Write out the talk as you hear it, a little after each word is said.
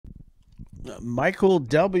Michael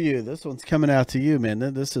W. This one's coming out to you, man.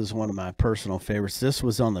 This is one of my personal favorites. This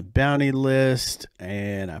was on the bounty list,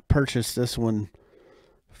 and I purchased this one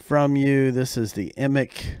from you. This is the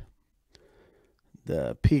Emek,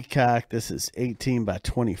 the Peacock. This is 18 by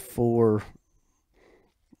 24.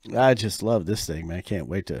 I just love this thing, man. Can't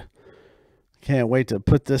wait to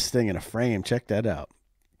put this thing in a frame. Check that out.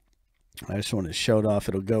 I just wanted to show it off.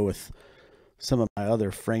 It'll go with some of my other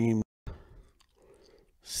frame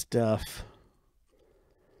stuff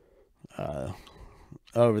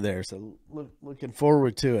over there. So looking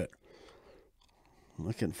forward to it.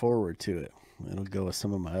 Looking forward to it. It'll go with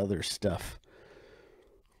some of my other stuff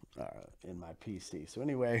in my PC. So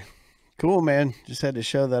anyway, cool, man. Just had to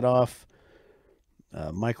show that off.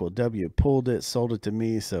 Michael W. pulled it, sold it to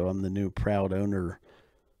me, so I'm the new proud owner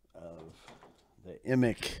of the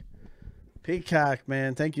Emek Peacock,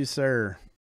 man. Thank you, sir.